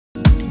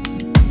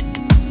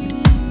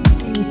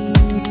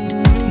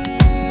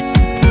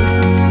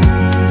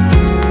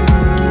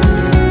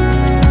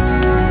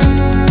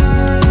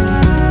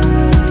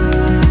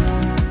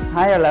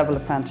higher-level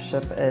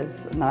apprenticeship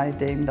is now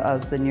deemed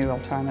as the new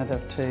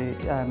alternative to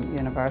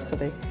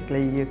university.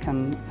 You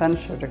can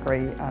finish your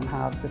degree and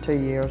have the 2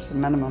 years, a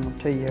minimum of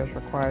 2 years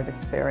required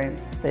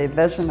experience. The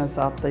vision is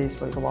that these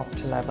will go up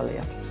to level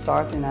 8.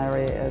 Starting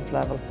area is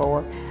level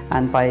 4,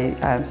 and by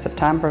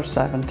September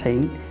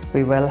 17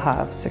 we will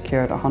have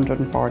secured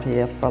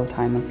 148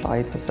 full-time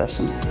employed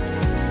positions.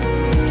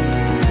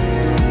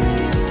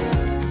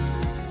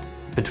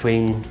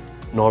 Between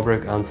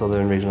Norbrook and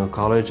Southern Regional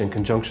College, in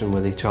conjunction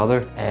with each other,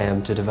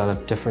 to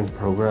develop different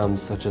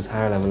programmes such as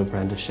higher level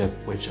apprenticeship,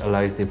 which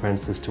allows the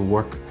apprentices to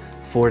work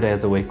 4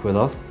 days a week with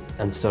us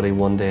and study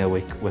 1 day a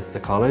week with the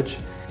college.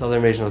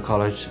 Southern Regional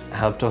College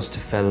helped us to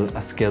fill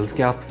a skills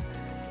gap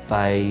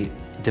by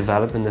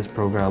developing this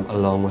programme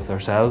along with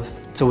ourselves.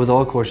 So with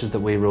all courses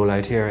that we roll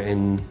out here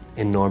in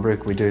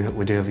Norbrook, we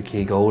do have a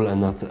key goal,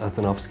 and that's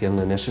an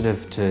upskilling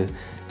initiative to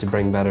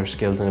bring better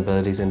skills and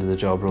abilities into the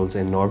job roles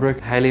in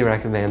Norbrook. Highly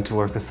recommend to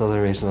work with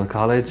Southern Regional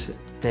College.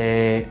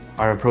 They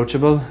are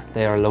approachable,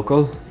 they are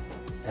local,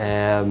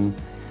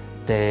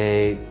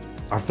 they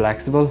are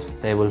flexible,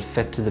 they will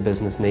fit to the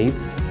business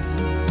needs.